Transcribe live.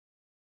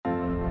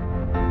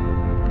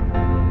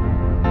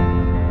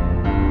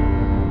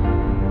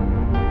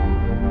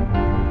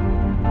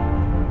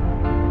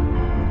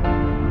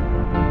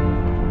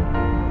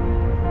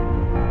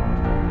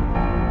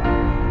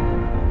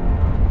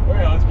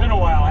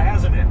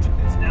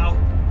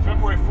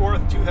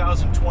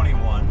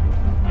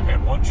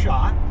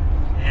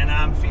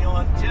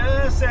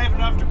just safe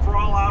enough to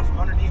crawl out from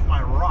underneath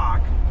my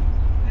rock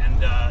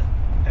and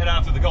head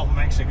out to the Gulf of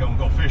Mexico and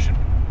go fishing.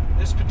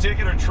 This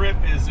particular trip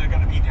is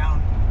going to be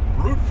down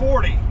Route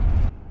 40.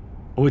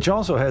 Which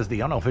also has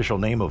the unofficial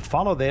name of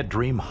Follow That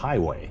Dream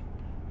Highway.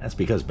 That's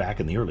because back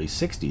in the early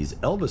 60s,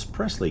 Elvis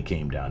Presley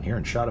came down here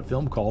and shot a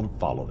film called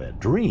Follow That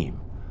Dream.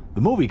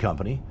 The movie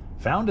company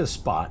found a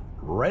spot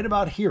right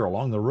about here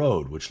along the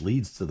road which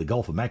leads to the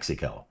Gulf of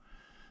Mexico.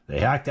 They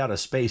hacked out a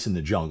space in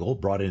the jungle,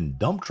 brought in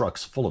dump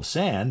trucks full of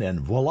sand, and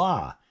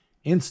voila,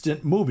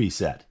 instant movie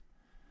set.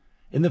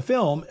 In the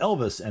film,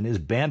 Elvis and his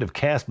band of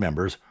cast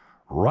members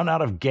run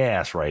out of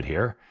gas right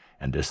here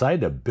and decide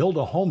to build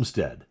a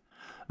homestead.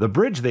 The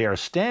bridge they are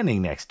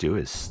standing next to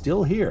is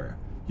still here.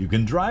 You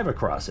can drive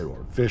across it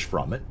or fish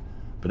from it,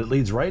 but it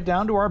leads right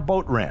down to our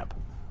boat ramp,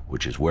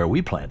 which is where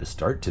we plan to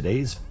start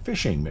today's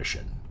fishing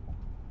mission.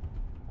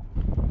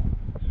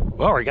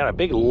 Well, we got a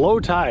big low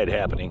tide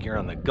happening here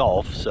on the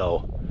Gulf,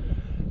 so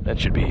that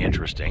should be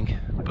interesting.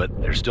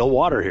 But there's still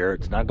water here.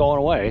 It's not going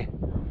away.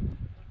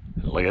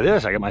 Look at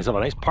this. I got myself a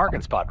nice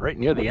parking spot right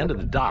near the end of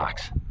the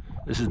docks.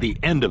 This is the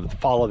end of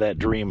Follow That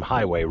Dream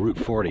Highway, Route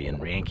 40 in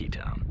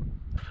Yankeetown.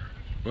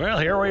 Well,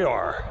 here we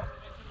are.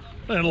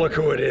 And look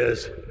who it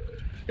is.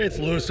 It's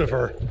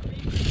Lucifer.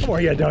 How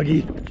are you,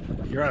 Dougie?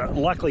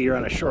 Luckily, you're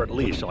on a short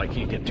leash, so I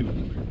can't get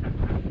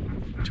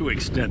too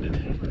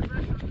extended.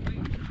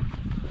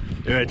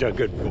 You're a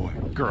good boy.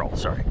 Girl,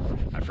 sorry.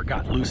 I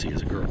forgot Lucy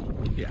is a girl.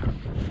 Yeah.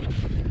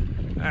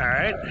 All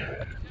right.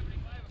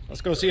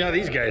 Let's go see how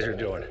these guys are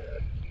doing.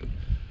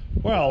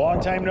 Well,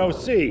 long time no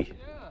see.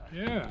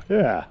 Yeah.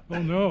 Yeah.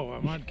 Oh no,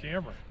 I'm on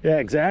camera. Yeah,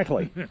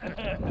 exactly.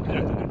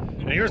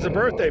 And here's the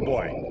birthday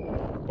boy.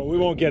 But we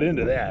won't get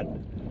into that.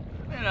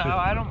 You know,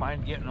 I don't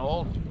mind getting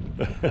old.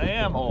 I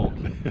am old.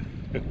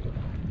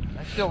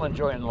 I'm still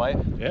enjoying life.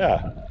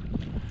 Yeah.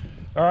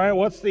 All right,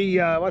 what's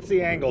the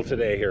angle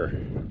today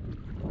here?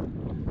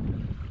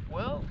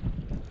 Well,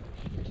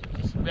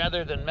 just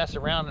rather than mess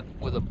around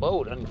with a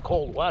boat in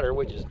cold water,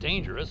 which is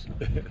dangerous,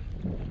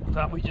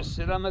 thought we'd just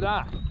sit on the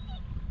dock.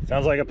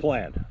 Sounds like a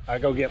plan. I'll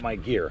go get my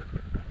gear.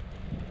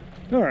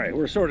 All right,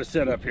 we're sort of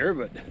set up here,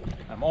 but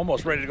I'm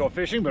almost ready to go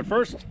fishing, but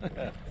first,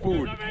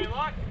 food. Not very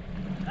luck.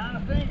 Not a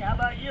thing. How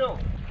about you?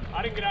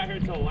 I didn't get out here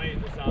till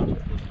late this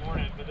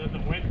morning, but then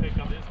the wind picked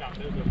up. This got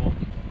miserable.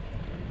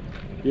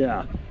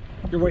 Yeah,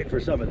 you're waiting for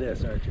some of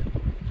this, aren't you?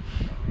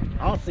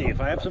 I'll see. If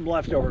I have some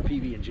leftover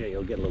PB&J,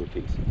 you'll get a little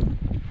piece.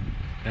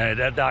 All right,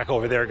 that dock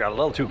over there got a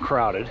little too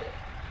crowded,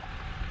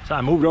 so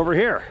I moved over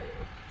here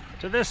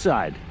to this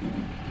side.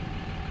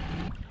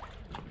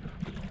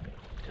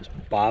 Just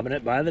bobbing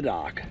it by the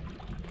dock.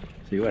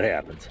 See what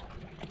happens.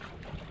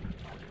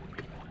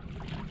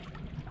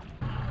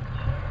 A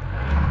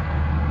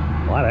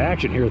lot of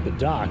action here at the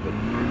dock, but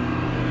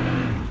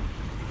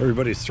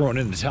everybody's throwing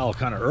in the towel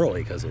kind of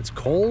early because it's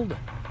cold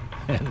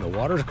and the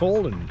water's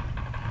cold and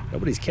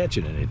nobody's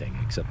catching anything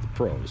except the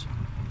pros.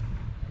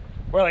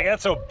 Well, I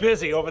got so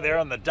busy over there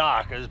on the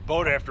dock. There's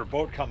boat after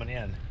boat coming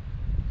in.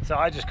 So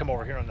I just come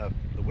over here on the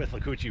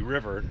Withlacoochee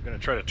River. I'm gonna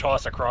try to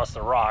toss across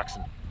the rocks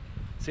and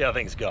see how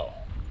things go.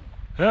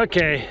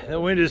 Okay, the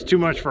wind is too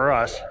much for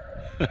us.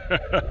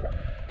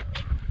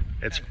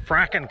 It's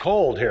fracking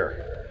cold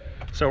here.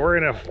 So where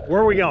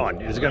are we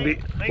going? Is it gonna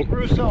be Lake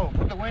Rosseau.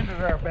 Put the wind at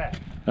our back.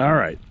 all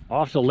right,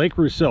 off to Lake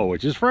Rosseau,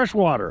 which is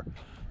freshwater.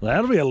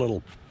 That'll be a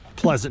little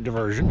pleasant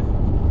diversion.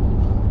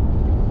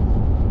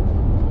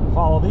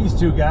 Follow these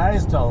two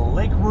guys to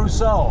Lake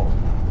Rosseau.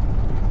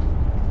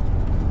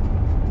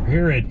 We're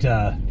here at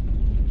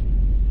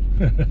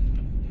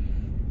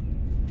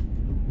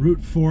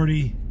Route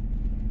 40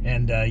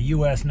 and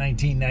US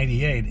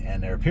 1998,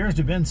 and there appears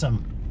to have been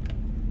some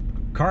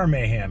car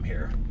mayhem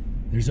here.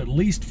 There's at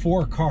least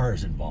 4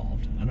 cars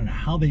involved. I don't know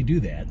how they do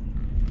that.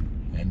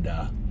 And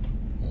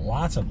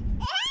lots of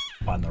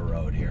on the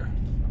road here.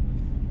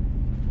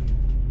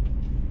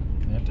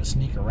 I have to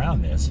sneak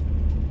around this.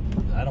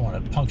 I don't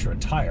want to puncture a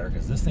tire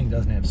because this thing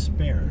doesn't have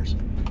spares.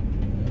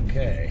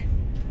 Okay.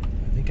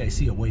 I think I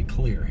see a way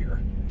clear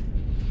here.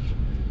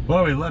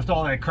 Well, we left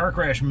all that car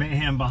crash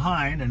mayhem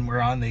behind and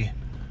we're on the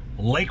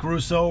Lake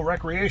Rosseau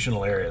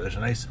recreational area. There's a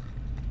nice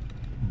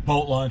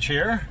boat launch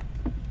here.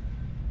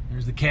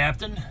 Here's the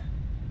captain,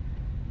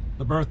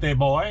 the birthday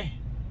boy,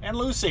 and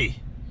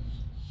Lucy.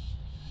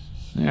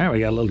 All right, we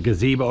got a little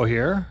gazebo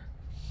here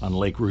on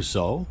Lake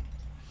Rosseau.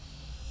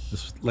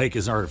 This lake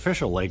is an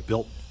artificial lake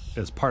built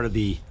as part of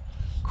the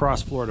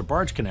Cross Florida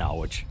Barge Canal,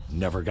 which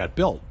never got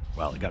built.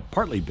 Well, it got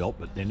partly built,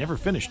 but they never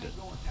finished it.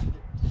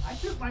 I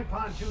took my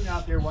pontoon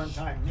out there one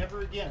time.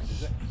 Never again.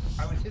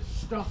 I was hitting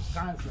stumps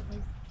constantly.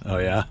 Oh,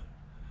 yeah?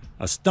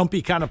 A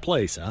stumpy kind of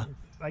place, huh?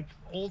 Like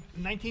old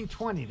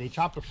 1920, they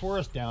chopped a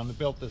forest down and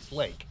built this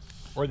lake.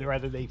 Or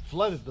rather, they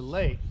flooded the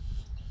lake,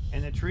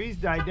 and the trees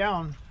died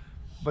down,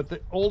 but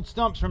the old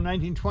stumps from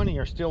 1920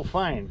 are still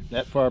fine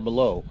that far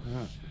below.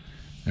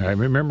 All right,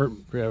 remember,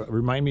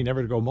 remind me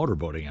never to go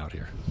motorboating out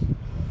here.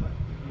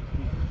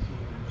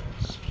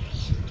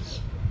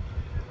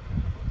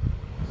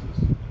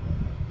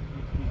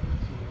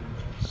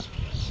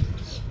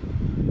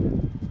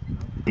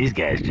 These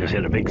guys just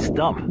hit a big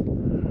stump.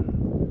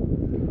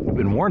 We've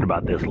been warned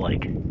about this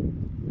lake.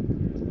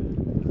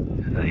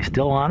 Are they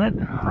still on it?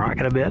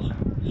 Rocking a bit?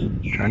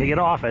 Trying to get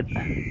off it.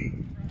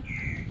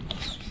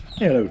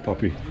 Hello,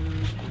 puppy.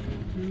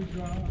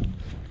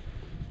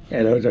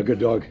 Hello, it's a good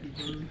dog.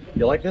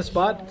 You like this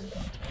spot?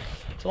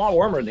 It's a lot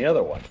warmer than the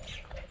other one.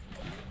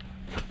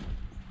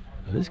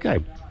 This guy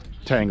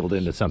tangled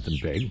into something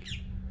big.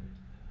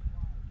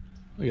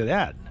 Look at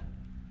that.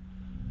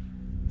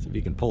 See if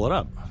you can pull it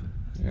up.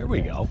 There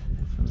we go.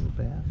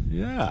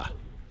 Yeah.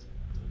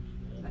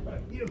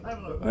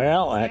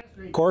 Well, that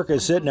cork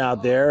is sitting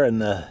out there and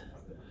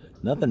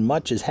nothing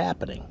much is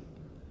happening.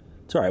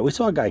 It's all right. We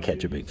saw a guy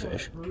catch a big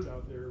fish.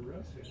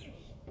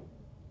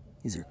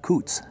 These are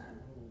coots.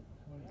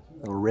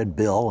 Little red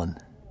bill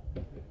and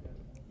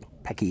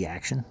pecky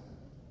action.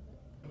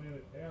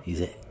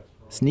 He's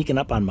sneaking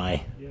up on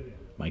my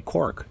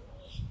cork.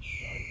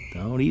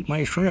 Don't eat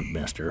my shrimp,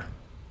 mister.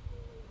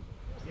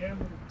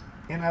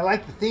 And I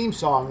like the theme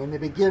song. In the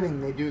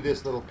beginning, they do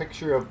this little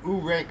picture of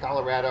Ouray,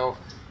 Colorado,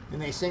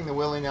 and they sing the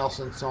Willie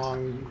Nelson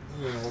song.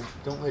 You know,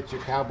 don't let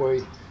your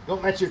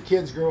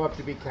kids grow up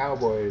to be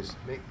cowboys.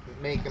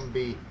 Make them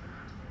be.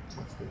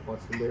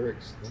 What's the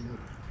lyrics?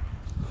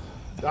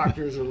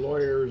 Doctors or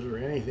lawyers or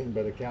anything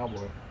but a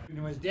cowboy.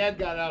 When his dad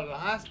got out of the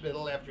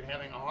hospital after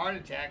having a heart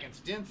attack and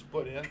stents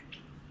put in,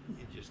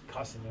 he just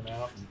cussing him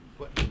out and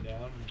putting him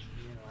down. And,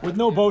 with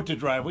no boat to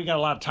drive, we got a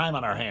lot of time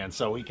on our hands,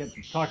 so we can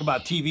talk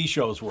about TV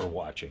shows we're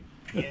watching.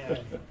 Yeah,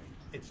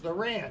 it's The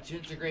Ranch.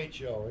 It's a great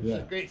show. It's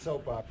a great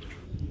soap opera.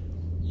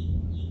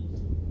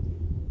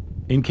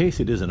 In case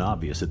it isn't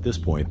obvious at this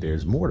point,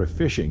 there's more to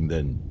fishing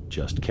than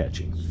just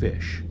catching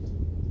fish.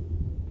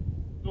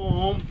 Go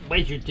home,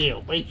 bite your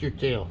tail, bite your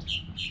tail.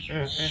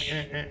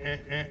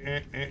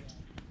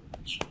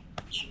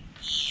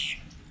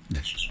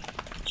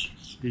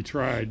 He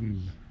tried,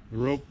 and the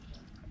rope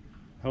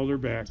held her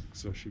back,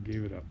 so she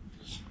gave it up.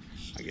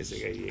 I guess I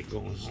gotta get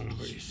going home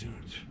pretty soon.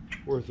 It's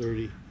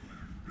 4:30,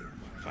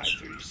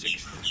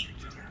 5:36 for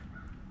dinner.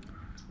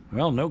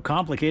 Well, no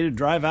complicated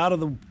drive down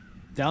the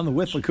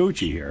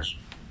Withlacoochee here.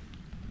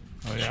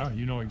 Oh yeah,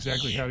 you know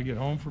exactly how to get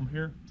home from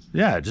here?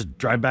 Yeah, just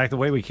drive back the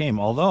way we came,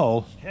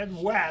 although...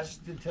 Heading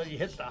west until you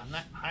hit the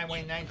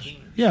Highway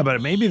 19. Yeah, but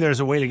maybe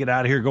there's a way to get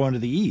out of here going to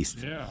the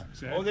east. Yeah,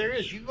 exactly. Oh, there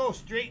is. You go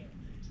straight.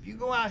 If you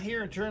go out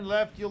here and turn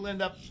left, you'll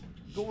end up...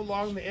 Go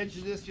along the edge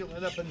of this, you'll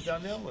end up in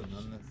Dunhill.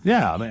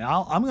 Yeah, I mean,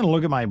 I'm going to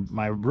look at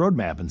my road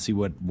map and see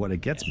what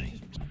it gets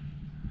me.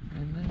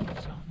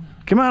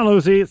 Come on,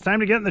 Lucy. It's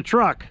time to get in the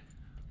truck.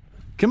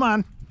 Come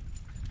on.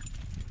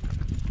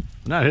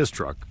 Not his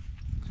truck.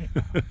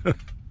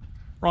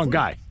 Wrong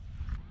guy.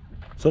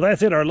 So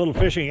that's it. Our little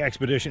fishing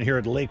expedition here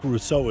at Lake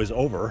Rosseau is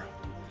over.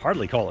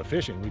 Hardly call it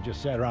fishing. We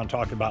just sat around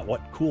talking about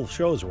what cool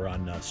shows were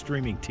on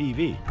streaming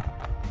TV.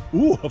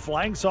 Ooh, a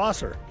flying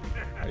saucer.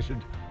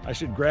 I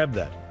should grab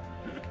that.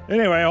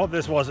 Anyway, I hope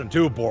this wasn't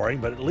too boring,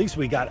 but at least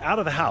we got out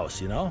of the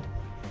house, you know?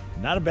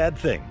 Not a bad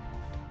thing.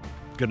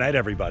 Good night,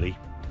 everybody.